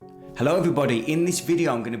Hello everybody, in this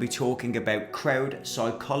video I'm going to be talking about crowd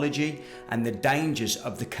psychology and the dangers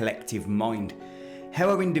of the collective mind. How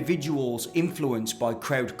are individuals influenced by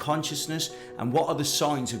crowd consciousness and what are the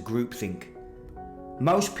signs of groupthink?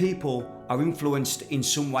 Most people are influenced in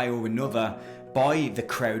some way or another by the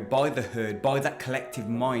crowd, by the herd, by that collective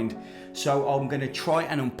mind. So I'm going to try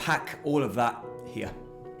and unpack all of that here.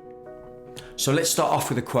 So let's start off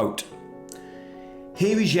with a quote.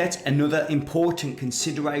 Here is yet another important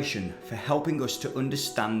consideration for helping us to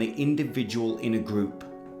understand the individual in a group.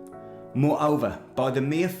 Moreover, by the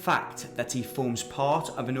mere fact that he forms part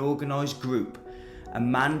of an organised group, a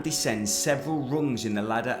man descends several rungs in the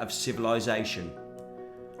ladder of civilization.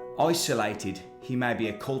 Isolated, he may be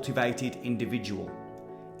a cultivated individual.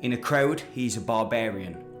 In a crowd, he is a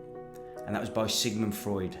barbarian. And that was by Sigmund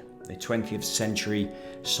Freud, the 20th century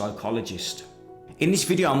psychologist. In this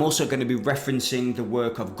video, I'm also going to be referencing the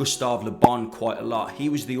work of Gustave Le Bon quite a lot. He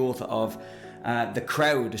was the author of The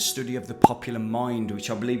Crowd, a study of the popular mind,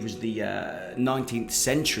 which I believe was the 19th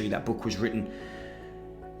century that book was written.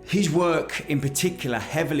 His work in particular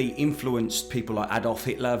heavily influenced people like Adolf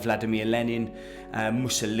Hitler, Vladimir Lenin,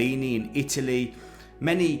 Mussolini in Italy,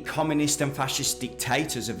 many communist and fascist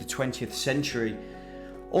dictators of the 20th century.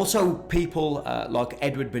 Also people like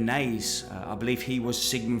Edward Bernays, I believe he was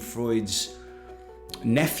Sigmund Freud's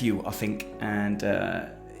nephew, I think, and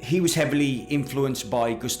he was heavily influenced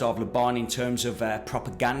by Gustave Le Bon in terms of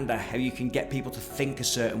propaganda, how you can get people to think a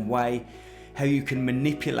certain way, how you can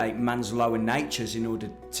manipulate man's lower natures in order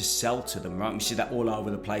to sell to them, right? We see that all over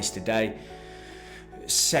the place today.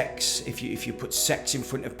 Sex, if you put sex in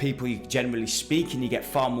front of people, you generally speaking, you get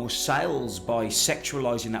far more sales by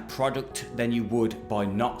sexualizing that product than you would by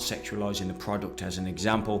not sexualizing the product, as an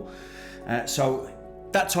example. So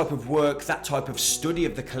that type of work, that type of study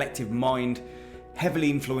of the collective mind heavily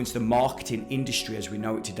influenced the marketing industry as we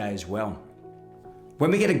know it today as well.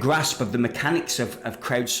 When we get a grasp of the mechanics of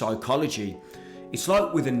crowd psychology, it's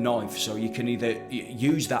like with a knife. So you can either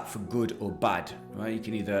use that for good or bad, right? You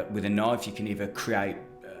can either, with a knife, you can either create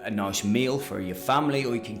a nice meal for your family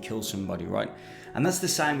or you can kill somebody, right? And that's the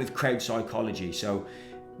same with crowd psychology. So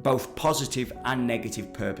both positive and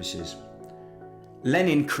negative purposes.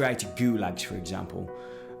 Lenin created gulags, for example,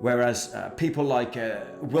 whereas people like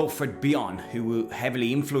Wilfred Bion, who were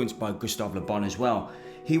heavily influenced by Gustave Le Bon as well,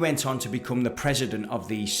 he went on to become the president of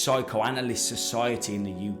the Psychoanalyst Society in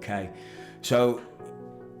the UK. So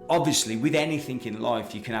obviously with anything in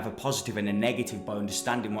life, you can have a positive and a negative by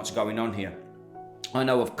understanding what's going on here. I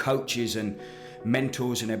know of coaches and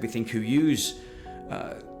mentors and everything who use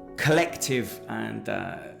collective and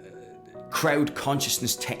crowd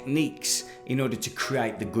consciousness techniques in order to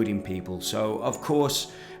create the good in people. So of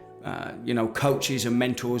course, coaches and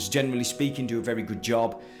mentors, generally speaking, do a very good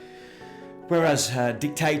job. Whereas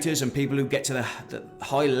dictators and people who get to the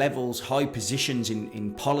high levels, high positions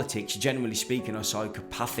in politics, generally speaking, are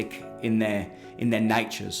psychopathic in their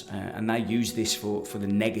natures, and they use this for the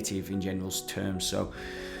negative in general terms. So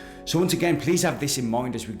once again, please have this in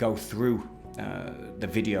mind as we go through the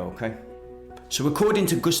video, okay? So according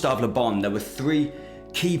to Gustave Le Bon, there were three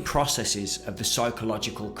key processes of the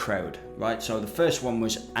psychological crowd, right? So the first one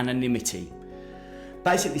was anonymity,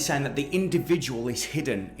 basically saying that the individual is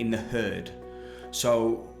hidden in the herd.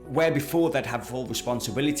 So where before they'd have full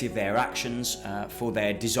responsibility of their actions for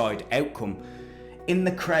their desired outcome, in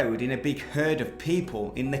the crowd, in a big herd of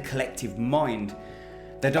people, in the collective mind,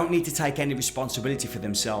 they don't need to take any responsibility for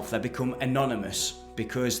themselves. They become anonymous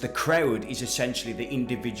because the crowd is essentially the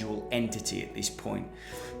individual entity at this point.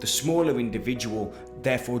 The smaller individual,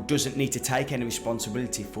 therefore, doesn't need to take any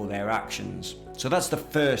responsibility for their actions. So that's the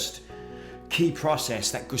first key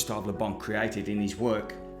process that Gustave Le Bon created in his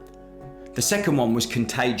work. The second one was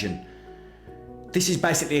contagion. This is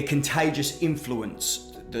basically a contagious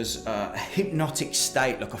influence. There's a hypnotic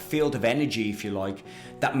state, like a field of energy, if you like,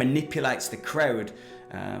 that manipulates the crowd.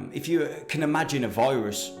 If you can imagine a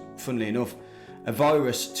virus, funnily enough, a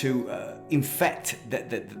virus to infect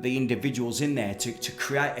the individuals in there, to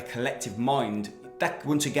create a collective mind, that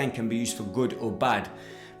once again can be used for good or bad.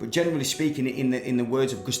 But generally speaking, in the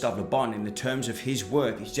words of Gustave Le Bon, in the terms of his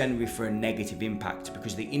work, it's generally for a negative impact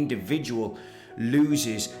because the individual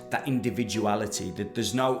loses that individuality. That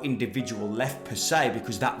there's no individual left per se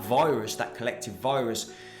because that virus, that collective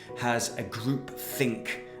virus, has a group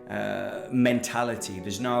think mentality.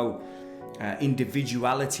 There's no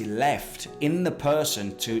individuality left in the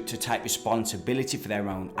person to take responsibility for their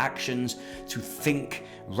own actions, to think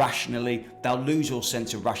rationally. They'll lose all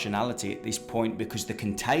sense of rationality at this point because the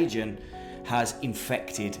contagion has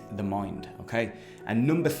infected the mind, okay? And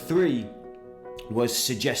number three was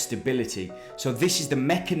suggestibility. So this is the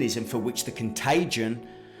mechanism for which the contagion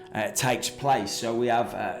takes place. So we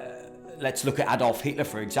have, let's look at Adolf Hitler,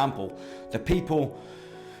 for example. The people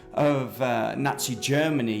of Nazi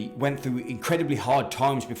Germany went through incredibly hard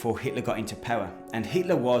times before Hitler got into power, and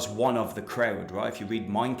Hitler was one of the crowd, right? If you read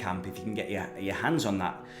Mein Kampf, if you can get your hands on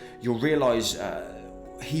that, you'll realize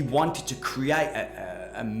he wanted to create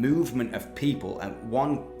a movement of people, and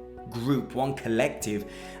one group, one collective,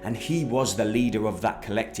 and he was the leader of that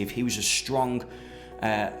collective. He was a strong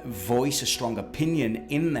voice, a strong opinion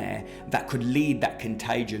in there that could lead that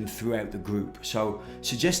contagion throughout the group. So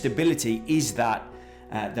suggestibility is that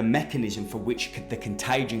the mechanism for which the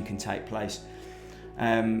contagion can take place.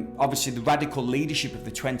 Obviously, the radical leadership of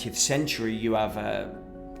the 20th century, you have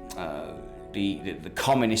the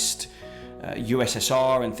communist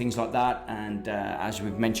USSR and things like that, and as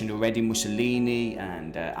we've mentioned already, Mussolini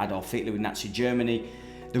and Adolf Hitler with Nazi Germany.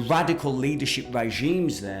 The radical leadership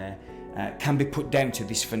regimes there can be put down to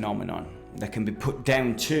this phenomenon. They can be put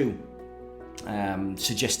down to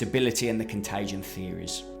suggestibility and the contagion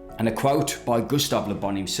theories. And a quote by Gustave Le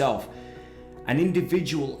Bon himself: "An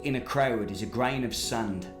individual in a crowd is a grain of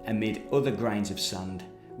sand amid other grains of sand,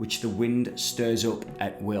 which the wind stirs up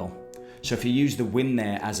at will." So if you use the wind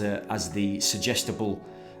there as the suggestible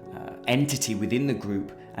entity within the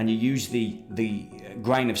group, and you use the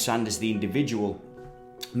grain of sand as the individual,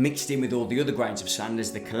 mixed in with all the other grains of sand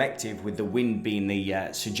as the collective, with the wind being the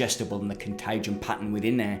suggestible and the contagion pattern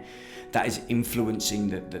within there, that is influencing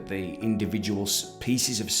the individual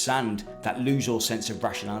pieces of sand that lose all sense of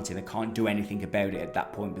rationality. They can't do anything about it at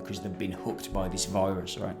that point because they've been hooked by this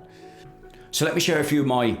virus, right? So let me share a few of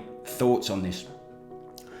my thoughts on this.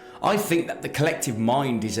 I think that the collective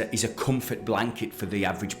mind is a comfort blanket for the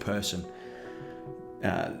average person.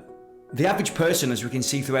 The average person, as we can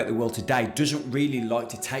see throughout the world today, doesn't really like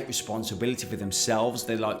to take responsibility for themselves.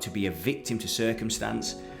 They like to be a victim to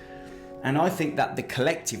circumstance. And I think that the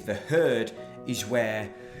collective, the herd, is where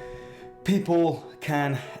people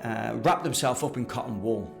can wrap themselves up in cotton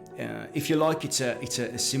wool. If you like, it's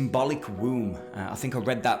a symbolic womb. I think I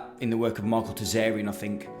read that in the work of Michael Tazarian, I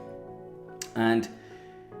think. And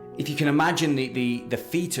if you can imagine the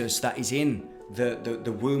fetus that is in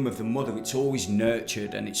the womb of the mother, it's always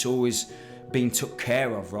nurtured and it's always being took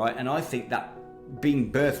care of, right? And I think that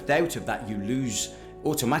being birthed out of that, you lose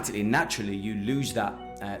automatically, naturally, you lose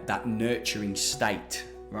that nurturing state,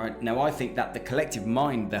 right? Now, I think that the collective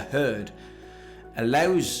mind, the herd,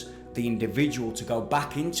 allows the individual to go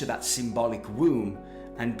back into that symbolic womb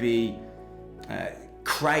and be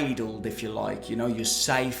cradled, if you like. You know, you're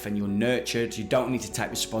safe and you're nurtured. You don't need to take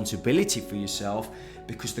responsibility for yourself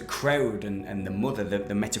because the crowd and the mother,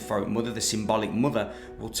 the metaphoric mother, the symbolic mother,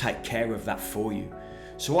 will take care of that for you.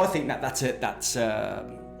 So I think that's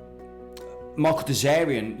Michael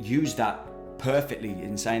Tazarian used that perfectly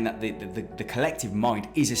in saying that the collective mind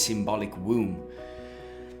is a symbolic womb.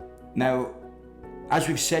 Now, as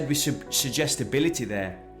we've said with suggestibility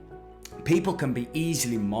there, people can be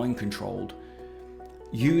easily mind controlled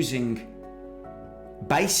using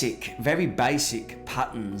very basic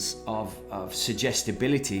patterns of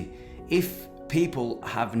suggestibility. If people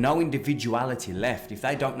have no individuality left, if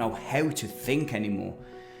they don't know how to think anymore,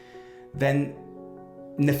 then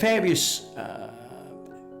nefarious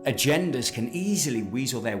agendas can easily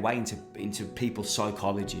weasel their way into people's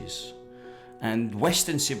psychologies. And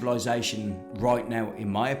Western civilization right now, in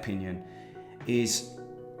my opinion, is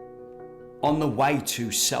on the way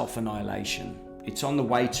to self-annihilation. It's on the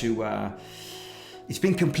way to, it's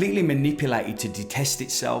been completely manipulated to detest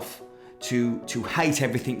itself, to hate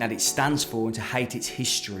everything that it stands for and to hate its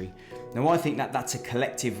history. Now, I think that that's a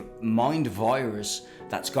collective mind virus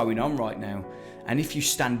that's going on right now. And if you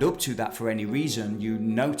stand up to that for any reason, you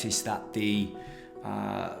notice that the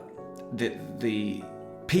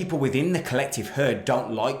people within the collective herd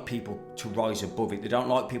don't like people to rise above it. They don't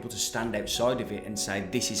like people to stand outside of it and say,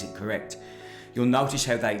 this isn't correct. You'll notice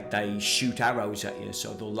how they shoot arrows at you.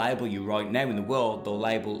 So they'll label you right now in the world. They'll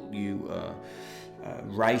label you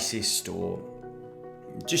racist, or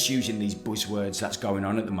just using these buzzwords that's going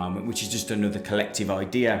on at the moment, which is just another collective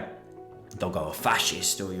idea. They'll go a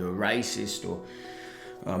fascist, or you're a racist, or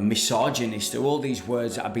a misogynist, or all these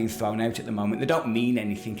words that are being thrown out at the moment. They don't mean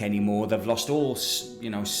anything anymore. They've lost all,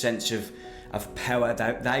 sense of power.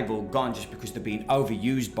 They've all gone just because they're being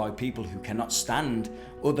overused by people who cannot stand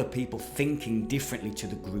other people thinking differently to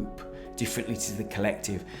the group, differently to the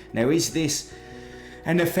collective. Now, is this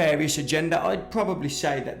a nefarious agenda? I'd probably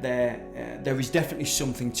say that there is definitely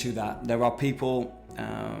something to that. There are people,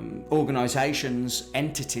 organizations,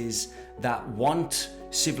 entities that want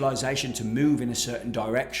civilization to move in a certain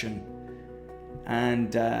direction,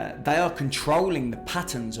 and they are controlling the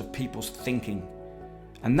patterns of people's thinking.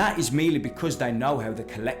 And that is merely because they know how the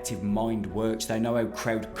collective mind works. They know how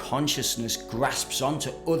crowd consciousness grasps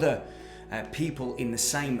onto other people in the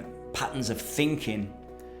same patterns of thinking.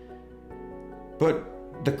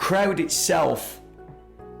 But the crowd itself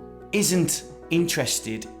isn't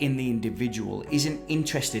interested in the individual, isn't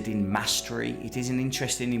interested in mastery, it isn't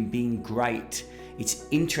interested in being great, it's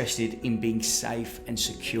interested in being safe and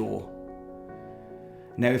secure.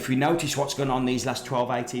 Now, if we notice what's gone on these last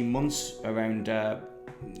 12-18 months around,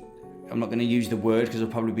 I'm not going to use the word because I'll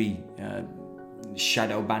probably be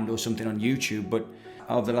shadow banned or something on YouTube, but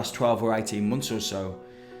over the last 12 or 18 months or so,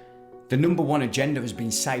 the number one agenda has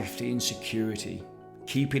been safety and security,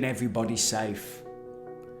 keeping everybody safe.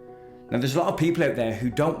 Now, there's a lot of people out there who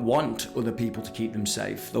don't want other people to keep them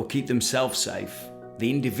safe. They'll keep themselves safe. The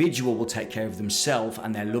individual will take care of themselves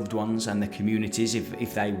and their loved ones and their communities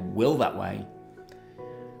if they will that way.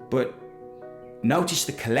 But notice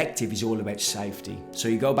the collective is all about safety. So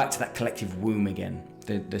you go back to that collective womb again,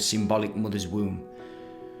 the symbolic mother's womb.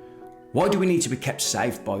 Why do we need to be kept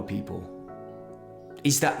safe by people?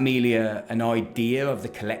 Is that merely an idea of the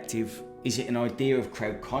collective? Is it an idea of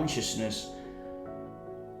crowd consciousness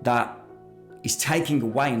that is taking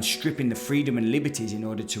away and stripping the freedom and liberties in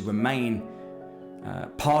order to remain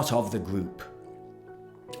part of the group?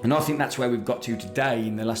 And I think that's where we've got to today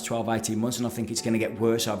in the last 12-18 months, and I think it's going to get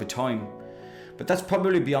worse over time. But that's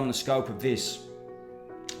probably beyond the scope of this.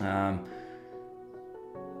 The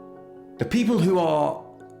people who are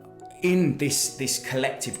in this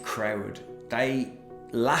collective crowd, they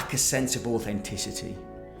lack a sense of authenticity.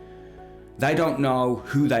 They don't know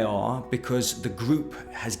who they are because the group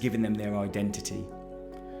has given them their identity.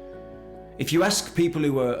 If you ask people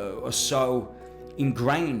who are so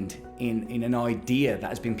ingrained in an idea that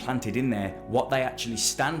has been planted in there, what they actually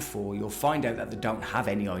stand for, you'll find out that they don't have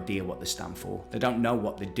any idea what they stand for. They don't know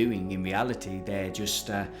what they're doing in reality. They're just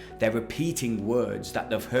they're repeating words that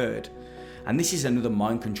they've heard. And this is another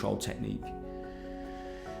mind control technique.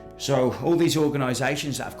 So all these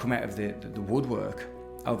organisations that have come out of the woodwork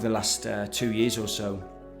over the last 2 years or so,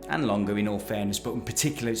 and longer in all fairness, but in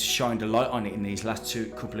particular it's shined a light on it in these last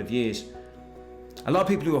couple of years. A lot of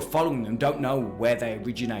people who are following them don't know where they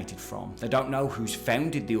originated from. They don't know who's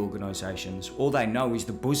founded the organisations. All they know is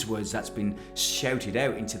the buzzwords that's been shouted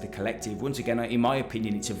out into the collective. Once again, in my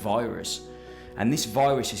opinion, it's a virus. And this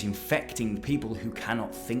virus is infecting people who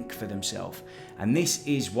cannot think for themselves. And this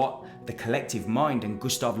is what the collective mind and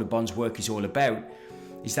Gustave Le Bon's work is all about,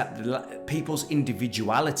 is that people's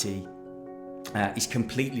individuality is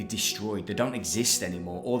completely destroyed. They don't exist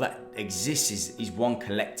anymore. All that exists is one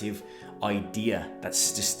collective idea.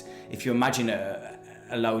 That's just, if you imagine a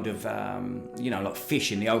load of like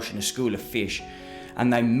fish in the ocean, a school of fish,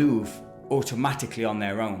 and they move automatically on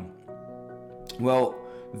their own. Well,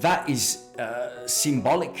 that is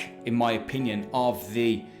symbolic, in my opinion, of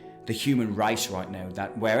the human race right now.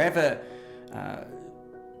 That wherever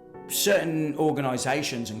certain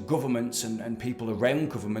organisations and governments and people around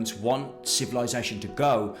governments want civilization to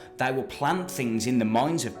go, they will plant things in the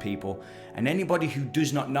minds of people, and anybody who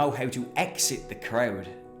does not know how to exit the crowd,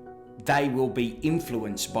 they will be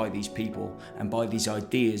influenced by these people and by these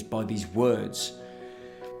ideas, by these words.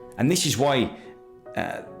 And this is why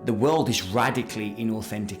the world is radically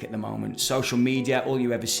inauthentic at the moment. Social media, all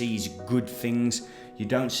you ever see is good things. You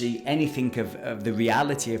don't see anything of the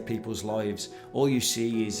reality of people's lives. All you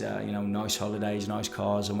see is nice holidays, nice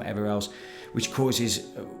cars and whatever else, which causes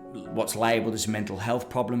what's labelled as mental health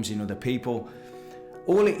problems in other people.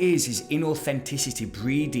 All it is inauthenticity,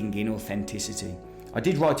 breeding inauthenticity. I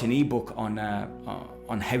did write an ebook on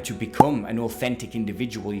how to become an authentic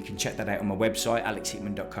individual. You can check that out on my website,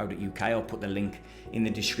 alexhitman.co.uk. I'll put the link in the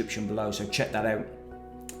description below, so check that out.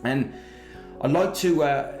 And I'd like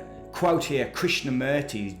to quote here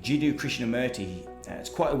Krishnamurti, Jiddu Krishnamurti. It's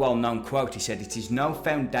quite a well-known quote. He said, "It is no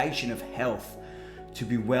foundation of health to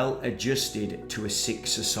be well adjusted to a sick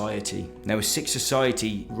society." Now, a sick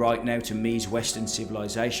society right now to me is Western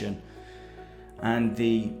civilization and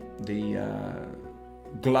the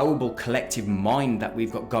global collective mind that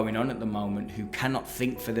we've got going on at the moment, who cannot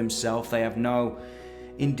think for themselves. They have no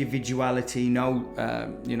individuality, no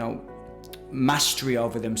mastery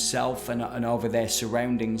over themselves and over their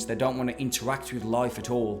surroundings. They don't want to interact with life at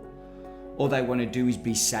all. All they want to do is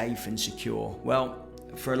be safe and secure. Well,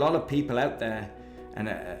 for a lot of people out there, and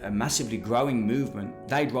a massively growing movement,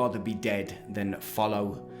 they'd rather be dead than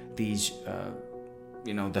follow these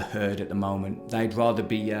the herd at the moment. They'd rather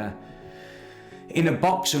be in a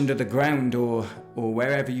box under the ground or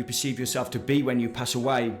wherever you perceive yourself to be when you pass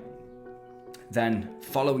away. than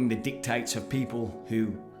following the dictates of people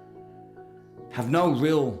who have no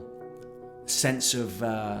real sense of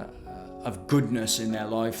goodness in their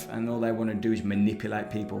life, and all they want to do is manipulate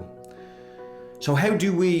people. So how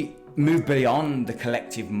do we move beyond the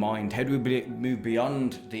collective mind? How do we move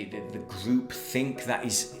beyond the group think that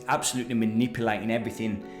is absolutely manipulating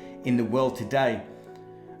everything in the world today?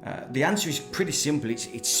 The answer is pretty simple.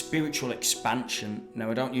 It's spiritual expansion. Now,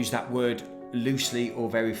 I don't use that word loosely or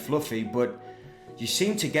very fluffy, but you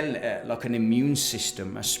seem to get like an immune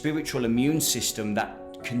system, a spiritual immune system that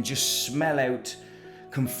can just smell out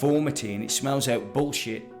conformity, and it smells out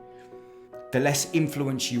bullshit the less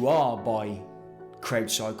influenced you are by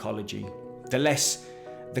crowd psychology, the less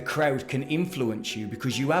the crowd can influence you,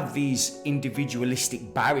 because you have these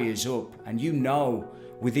individualistic barriers up, and you know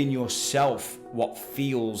within yourself what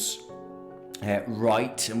feels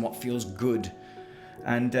right and what feels good,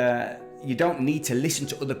 and you don't need to listen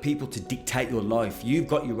to other people to dictate your life. You've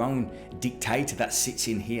got your own dictator that sits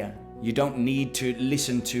in here. You don't need to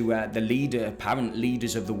listen to the apparent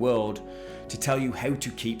leaders of the world to tell you how to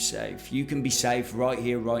keep safe. You can be safe right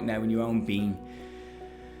here, right now in your own being.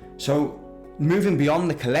 So moving beyond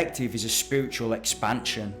the collective is a spiritual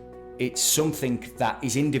expansion. It's something that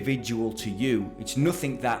is individual to you. It's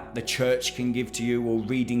nothing that the church can give to you or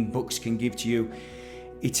reading books can give to you.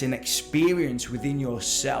 It's an experience within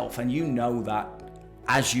yourself, and you know that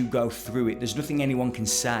as you go through it. There's nothing anyone can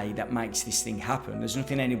say that makes this thing happen. There's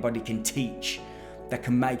nothing anybody can teach that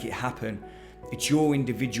can make it happen. It's your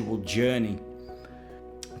individual journey.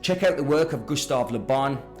 Check out the work of Gustave Le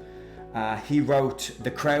Bon. He wrote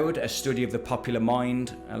The Crowd, a study of the popular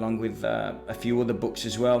mind, along with a few other books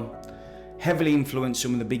as well. Heavily influenced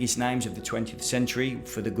some of the biggest names of the 20th century,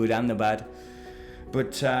 for the good and the bad.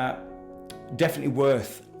 But definitely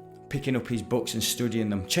worth picking up his books and studying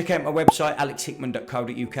them. Check out my website,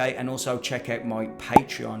 alexhickman.co.uk, and also check out my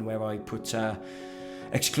Patreon, where I put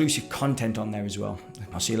exclusive content on there as well.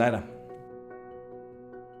 I'll see you later.